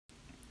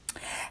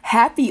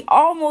Happy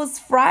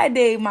almost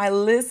Friday, my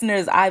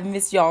listeners. I've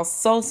missed y'all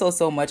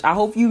so much. I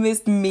hope you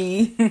missed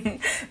me.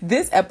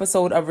 This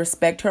episode of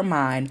Respect Her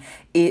Mind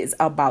is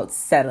about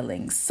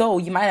settling. So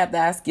you might have to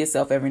ask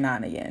yourself every now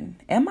and again,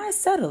 am I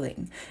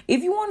settling?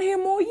 If you want to hear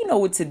more, you know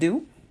what to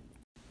do.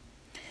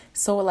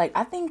 So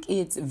I think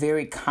it's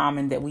very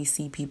common that we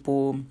see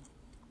people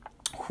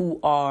who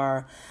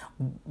are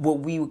what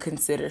we would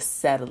consider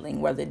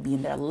settling, whether it be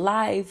in their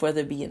life,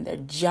 whether it be in their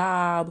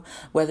job,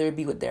 whether it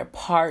be with their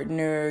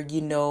partner,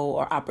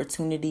 or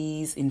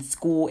opportunities in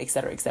school, et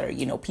cetera, et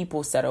cetera.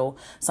 People settle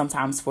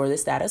sometimes for the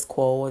status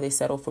quo, or they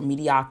settle for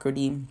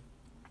mediocrity,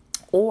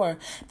 or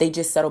they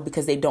just settle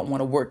because they don't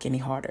want to work any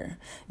harder.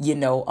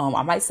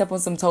 I might step on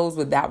some toes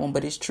with that one,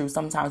 but it's true.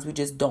 Sometimes we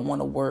just don't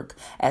want to work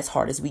as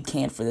hard as we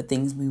can for the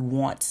things we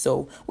want.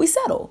 So we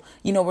settle.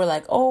 We're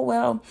like, oh,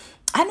 well,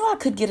 I know I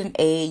could get an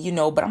A,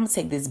 but I'm going to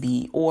take this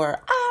B.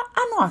 Or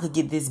I know I could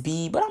get this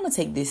B, but I'm going to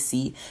take this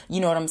C.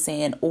 You know what I'm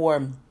saying?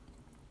 Or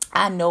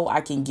I know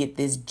I can get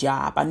this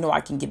job. I know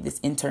I can get this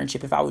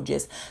internship if I would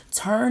just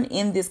turn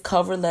in this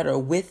cover letter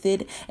with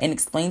it and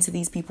explain to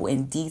these people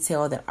in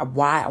detail that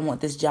why I want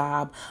this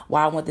job,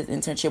 why I want this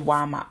internship,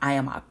 why am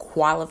I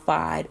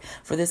qualified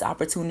for this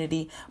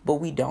opportunity. But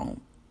we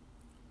don't.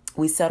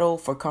 We settle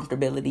for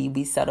comfortability.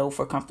 We settle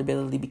for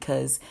comfortability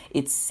because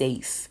it's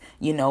safe,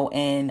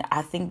 and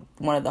I think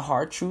one of the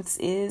hard truths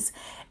is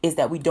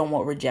that we don't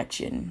want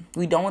rejection.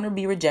 We don't want to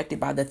be rejected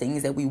by the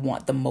things that we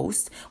want the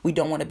most. We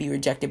don't want to be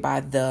rejected by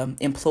the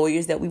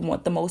employers that we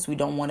want the most. We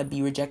don't want to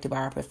be rejected by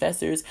our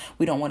professors.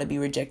 We don't want to be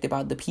rejected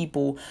by the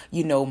people,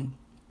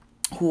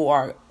 who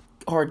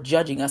are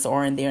judging us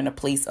or in a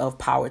place of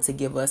power to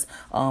give us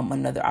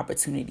another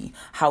opportunity.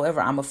 However,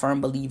 I'm a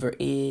firm believer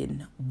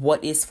in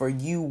what is for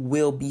you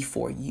will be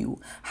for you.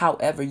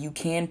 However, you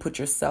can put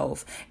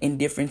yourself in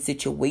different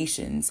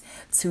situations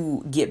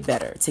to get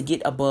better, to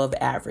get above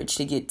average,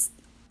 to get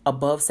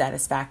above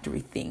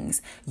satisfactory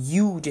things.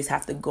 You just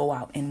have to go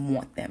out and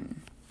want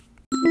them.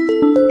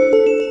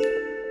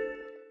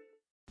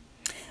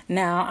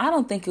 Now, I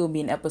don't think it would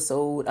be a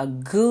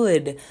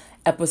good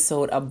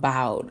episode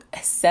about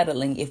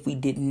settling if we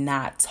did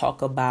not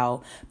talk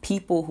about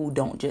people who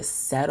don't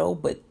just settle,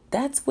 but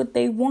that's what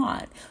they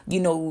want.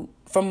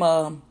 From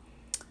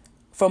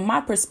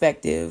my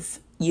perspective,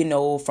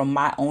 from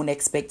my own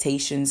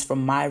expectations,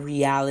 from my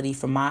reality,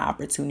 from my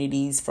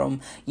opportunities,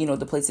 from,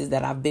 the places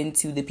that I've been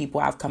to, the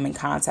people I've come in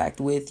contact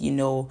with,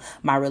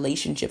 my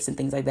relationships and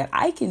things like that.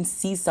 I can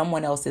see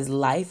someone else's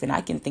life and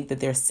I can think that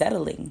they're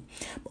settling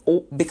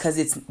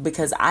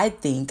because I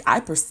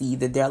perceive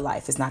that their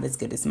life is not as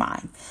good as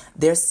mine.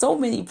 There's so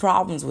many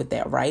problems with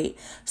that, right?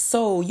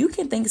 So you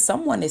can think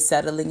someone is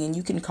settling and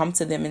you can come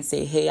to them and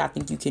say, hey, I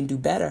think you can do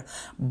better.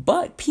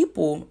 But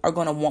people are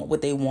going to want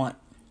what they want.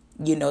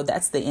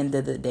 That's the end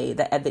of the day.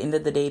 That at the end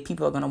of the day,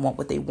 people are going to want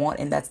what they want.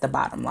 And that's the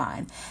bottom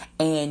line.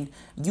 And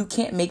you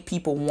can't make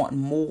people want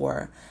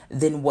more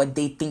than what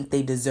they think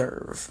they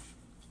deserve,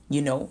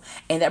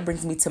 and that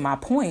brings me to my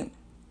point.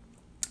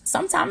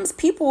 Sometimes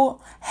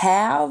people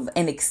have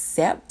and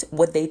accept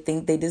what they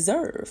think they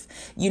deserve,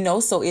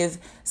 so if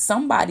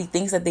somebody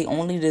thinks that they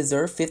only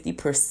deserve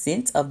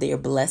 50% of their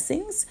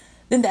blessings,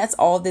 then that's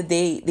all that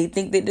they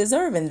think they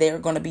deserve. And they're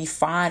going to be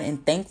fine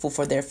and thankful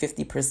for their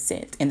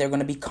 50%. And they're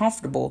going to be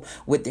comfortable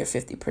with their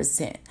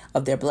 50%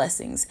 of their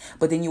blessings.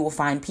 But then you will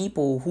find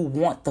people who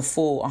want the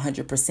full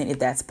 100% if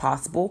that's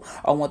possible,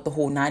 or want the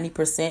whole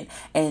 90%.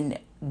 And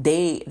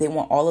they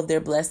want all of their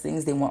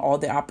blessings. They want all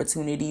their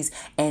opportunities.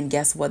 And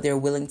guess what? They're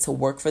willing to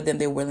work for them.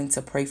 They're willing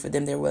to pray for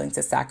them. They're willing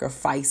to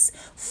sacrifice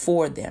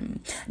for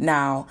them.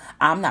 Now,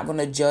 I'm not going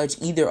to judge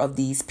either of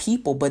these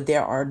people, but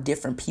there are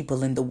different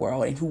people in the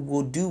world and who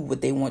will do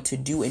what they want to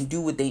do and do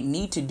what they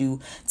need to do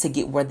to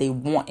get where they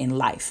want in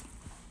life.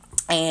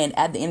 And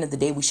at the end of the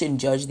day, we shouldn't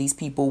judge these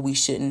people. We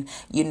shouldn't,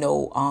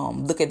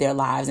 look at their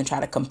lives and try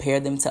to compare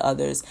them to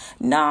others.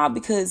 Nah,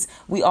 because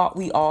we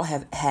all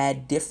have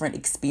had different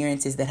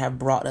experiences that have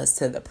brought us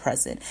to the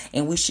present.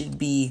 And we should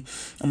be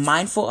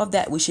mindful of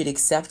that. We should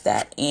accept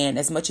that. And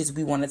as much as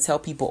we want to tell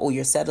people, oh,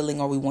 you're settling,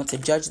 or we want to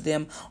judge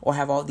them or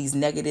have all these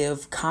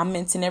negative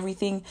comments and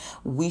everything,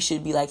 we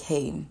should be like,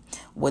 hey,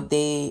 what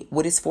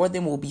is for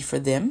them will be for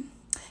them.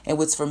 And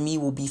what's for me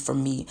will be for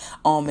me.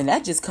 And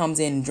that just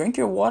comes in, drink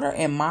your water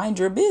and mind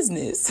your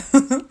business.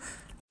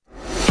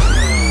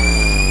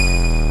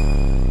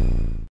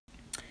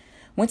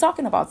 When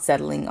talking about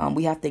settling,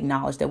 we have to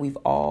acknowledge that we've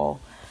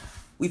all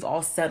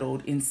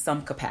settled in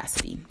some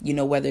capacity,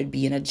 whether it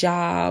be in a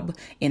job,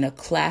 in a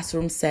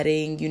classroom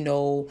setting,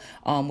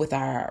 with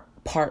our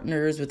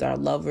partners, with our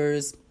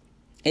lovers,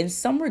 in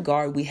some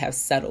regard, we have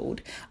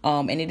settled,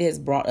 and it has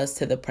brought us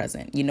to the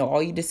present.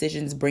 All your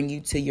decisions bring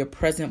you to your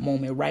present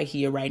moment right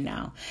here, right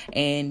now.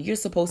 And you're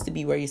supposed to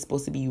be where you're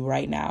supposed to be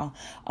right now.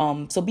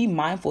 So be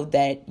mindful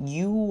that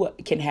you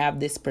can have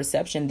this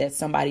perception that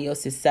somebody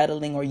else is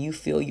settling, or you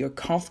feel you're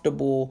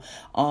comfortable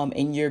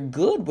and you're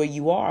good where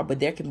you are, but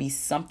there can be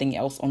something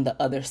else on the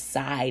other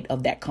side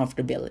of that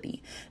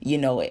comfortability.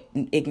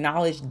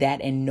 Acknowledge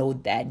that and know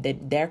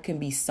that there can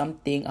be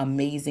something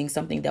amazing,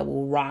 something that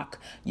will rock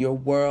your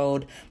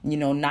world,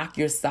 knock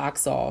your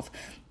socks off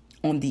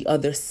on the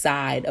other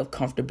side of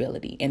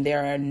comfortability. And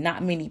there are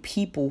not many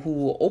people who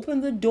will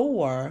open the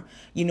door,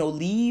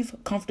 leave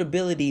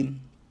comfortability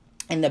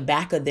in the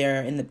back of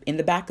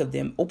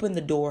them, open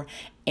the door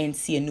and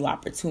see a new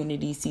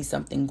opportunity, see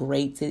something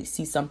great,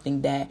 see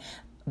something that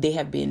they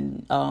have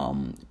been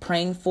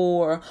praying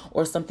for,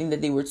 or something that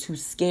they were too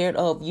scared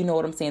of. You know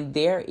what I'm saying?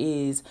 There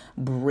is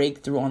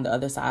breakthrough on the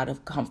other side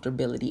of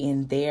comfortability,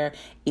 and there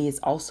is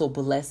also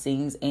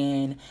blessings.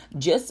 And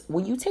just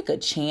when you take a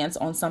chance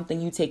on something,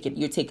 you take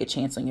a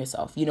chance on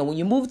yourself. When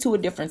you move to a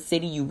different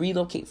city, you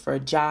relocate for a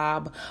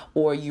job,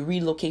 or you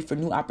relocate for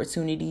new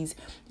opportunities.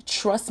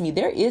 Trust me,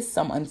 there is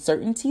some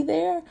uncertainty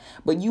there,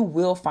 but you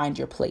will find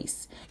your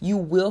place. You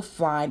will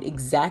find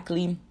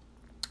exactly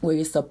where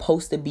you're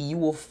supposed to be. You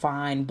will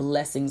find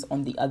blessings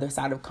on the other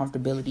side of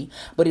comfortability.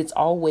 But it's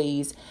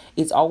always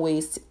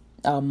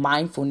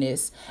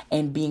mindfulness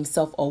and being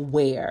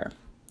self-aware.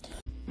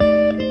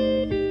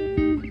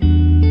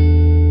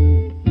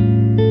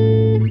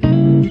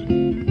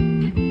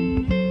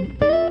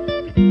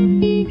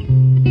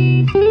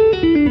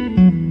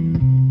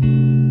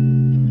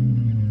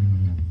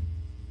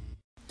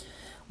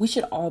 We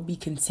should all be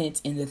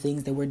content in the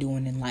things that we're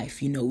doing in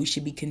life. We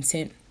should be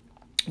content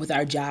with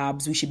our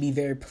jobs. We should be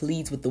very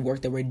pleased with the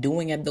work that we're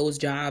doing at those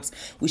jobs.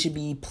 We should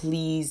be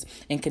pleased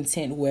and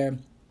content where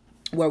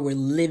we're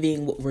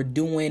living, what we're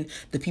doing,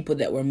 the people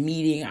that we're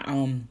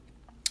meeting,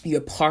 your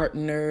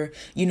partner,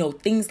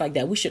 things like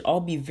that. We should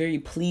all be very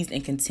pleased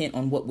and content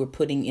on what we're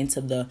putting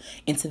into the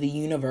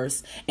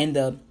universe, and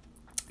the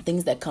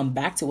things that come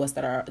back to us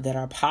that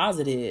are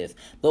positive.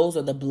 Those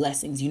are the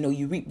blessings.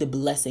 You reap the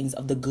blessings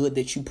of the good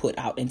that you put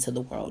out into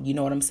the world. You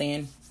know what I'm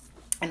saying?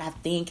 And I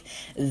think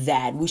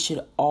that we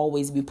should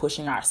always be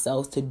pushing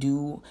ourselves to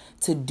do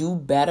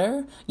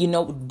better,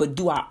 but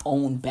do our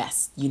own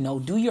best.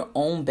 Do your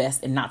own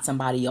best and not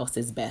somebody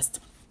else's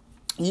best.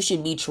 You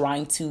should be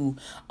trying to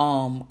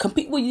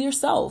compete with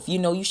yourself.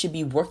 You should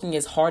be working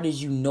as hard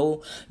as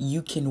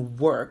you can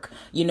work.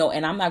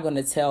 And I'm not going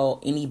to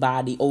tell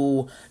anybody,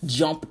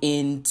 jump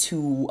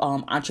into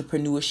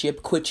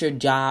entrepreneurship, quit your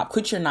job,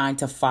 quit your 9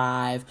 to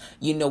 5.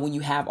 When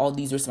you have all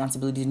these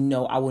responsibilities.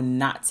 No, I will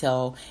not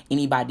tell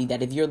anybody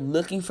that. If you're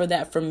looking for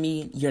that from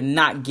me, you're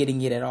not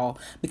getting it at all,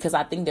 because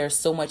I think there's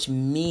so much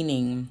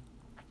meaning.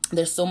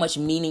 There's so much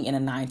meaning in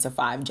a 9 to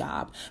 5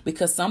 job,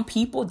 because some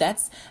people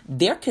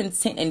they're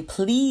content and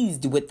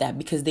pleased with that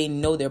because they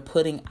know they're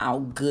putting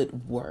out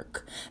good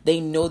work.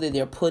 They know that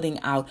they're putting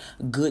out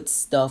good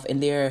stuff,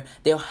 and they're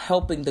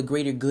helping the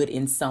greater good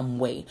in some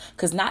way.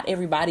 Because not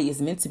everybody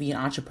is meant to be an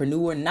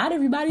entrepreneur. Not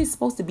everybody is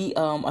supposed to be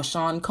a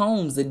Sean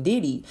Combs, a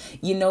Diddy.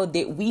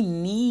 That we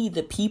need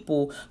the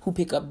people who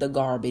pick up the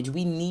garbage.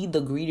 We need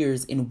the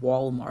greeters in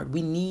Walmart.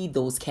 We need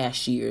those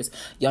cashiers.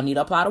 Y'all need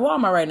to apply to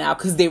Walmart right now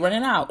because they're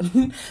running out.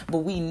 But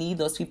we need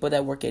those people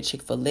that work at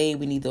Chick-fil-A.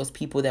 We need those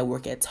people that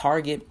work at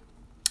Target.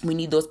 We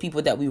need those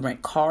people that we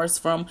rent cars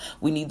from.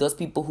 We need those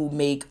people who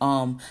make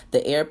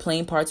the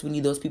airplane parts. We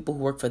need those people who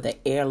work for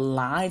the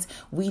airlines.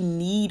 We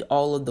need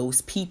all of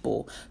those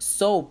people.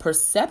 So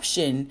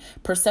perception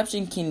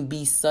can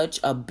be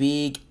such a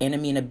big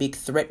enemy and a big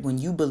threat when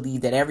you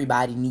believe that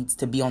everybody needs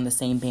to be on the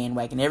same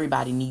bandwagon.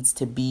 Everybody needs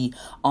to be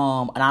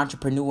an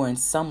entrepreneur. And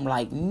some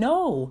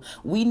no,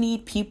 we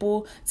need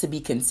people to be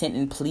content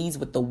and pleased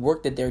with the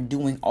work that they're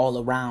doing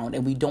all around.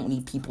 And we don't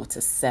need people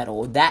to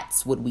settle.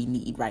 That's what we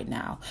need right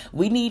now.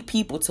 We need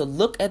people to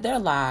look at their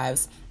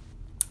lives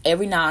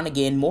every now and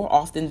again, more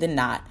often than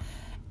not,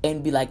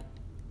 and be like,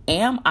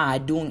 am I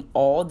doing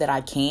all that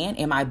I can?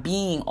 Am I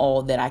being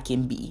all that I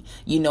can be?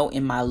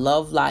 In my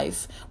love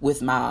life,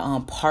 with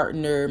my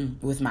partner,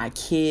 with my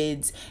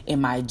kids, in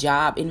my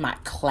job, in my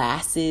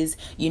classes,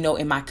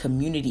 in my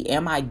community.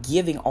 Am I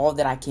giving all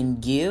that I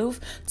can give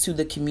to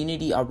the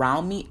community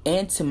around me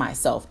and to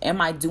myself? Am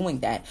I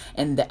doing that?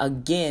 And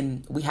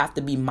again, we have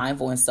to be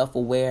mindful and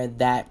self-aware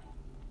that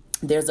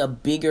there's a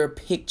bigger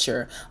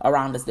picture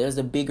around us. There's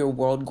a bigger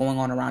world going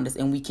on around us,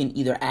 and we can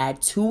either add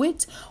to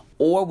it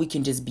or we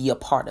can just be a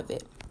part of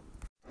it.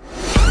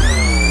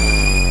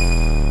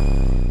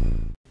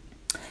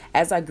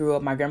 As I grew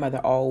up, my grandmother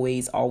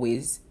always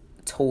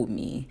told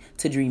me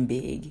to dream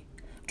big.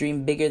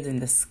 Dream bigger than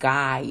the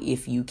sky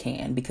if you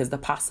can, because the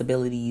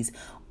possibilities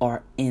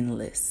are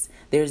endless.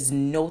 There's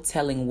no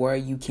telling where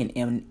you can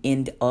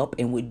end up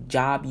and what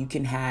job you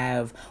can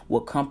have,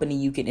 what company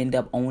you can end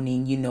up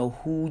owning,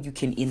 who you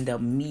can end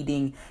up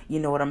meeting. You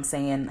know what I'm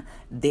saying?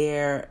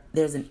 There's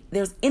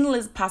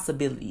endless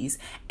possibilities.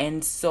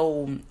 And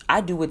so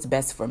I do what's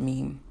best for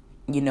me.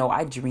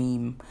 I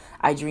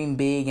dream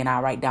big, and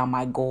I write down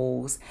my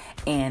goals,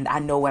 and I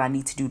know what I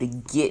need to do to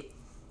get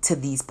to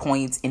these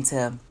points and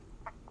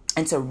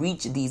to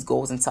reach these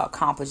goals and to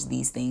accomplish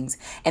these things.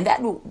 And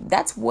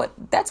that's what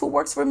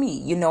works for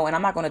me, and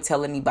I'm not going to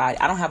tell anybody.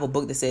 I don't have a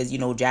book that says,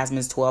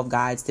 Jasmine's 12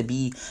 guides to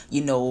be,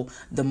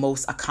 the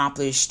most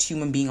accomplished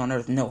human being on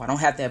earth. No, I don't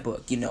have that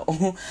book,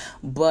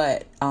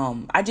 but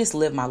I just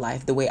live my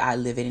life the way I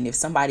live it. And if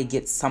somebody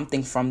gets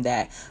something from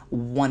that,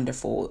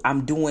 wonderful.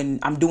 I'm doing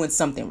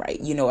something right.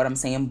 You know what I'm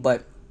saying?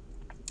 But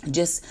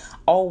just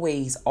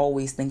always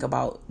think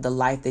about the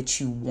life that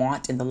you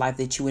want and the life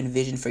that you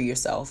envision for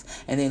yourself,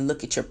 and then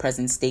look at your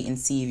present state and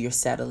see if you're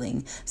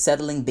settling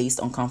based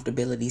on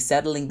comfortability,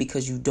 settling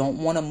because you don't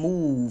want to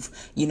move,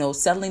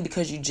 settling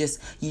because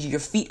your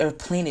feet are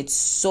planted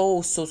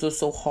so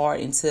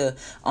hard into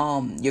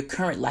your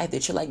current life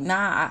that you're like,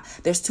 nah,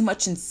 there's too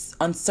much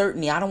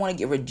uncertainty. I don't want to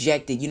get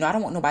rejected. I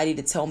don't want nobody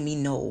to tell me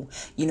no.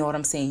 You know what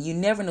I'm saying? You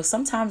never know.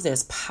 Sometimes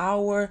there's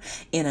power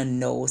in a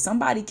no.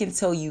 Somebody can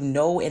tell you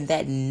no, and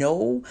that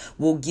no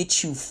will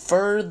get you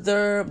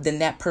further than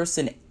that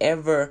person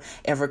ever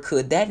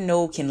could. That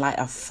no can light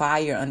a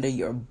fire under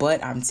your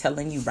butt. I'm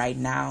telling you right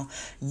now,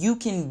 you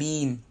can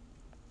be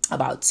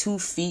about 2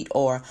 feet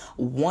or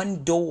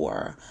one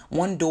door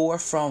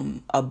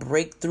from a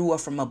breakthrough or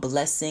from a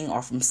blessing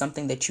or from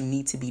something that you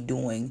need to be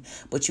doing,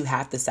 but you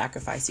have to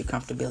sacrifice your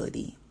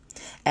comfortability.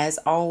 As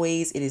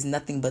always, it is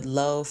nothing but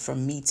love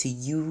from me to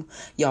you.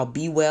 Y'all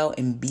be well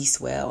and be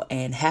swell,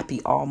 and happy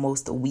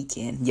almost a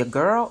weekend. Your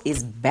girl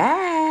is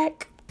back.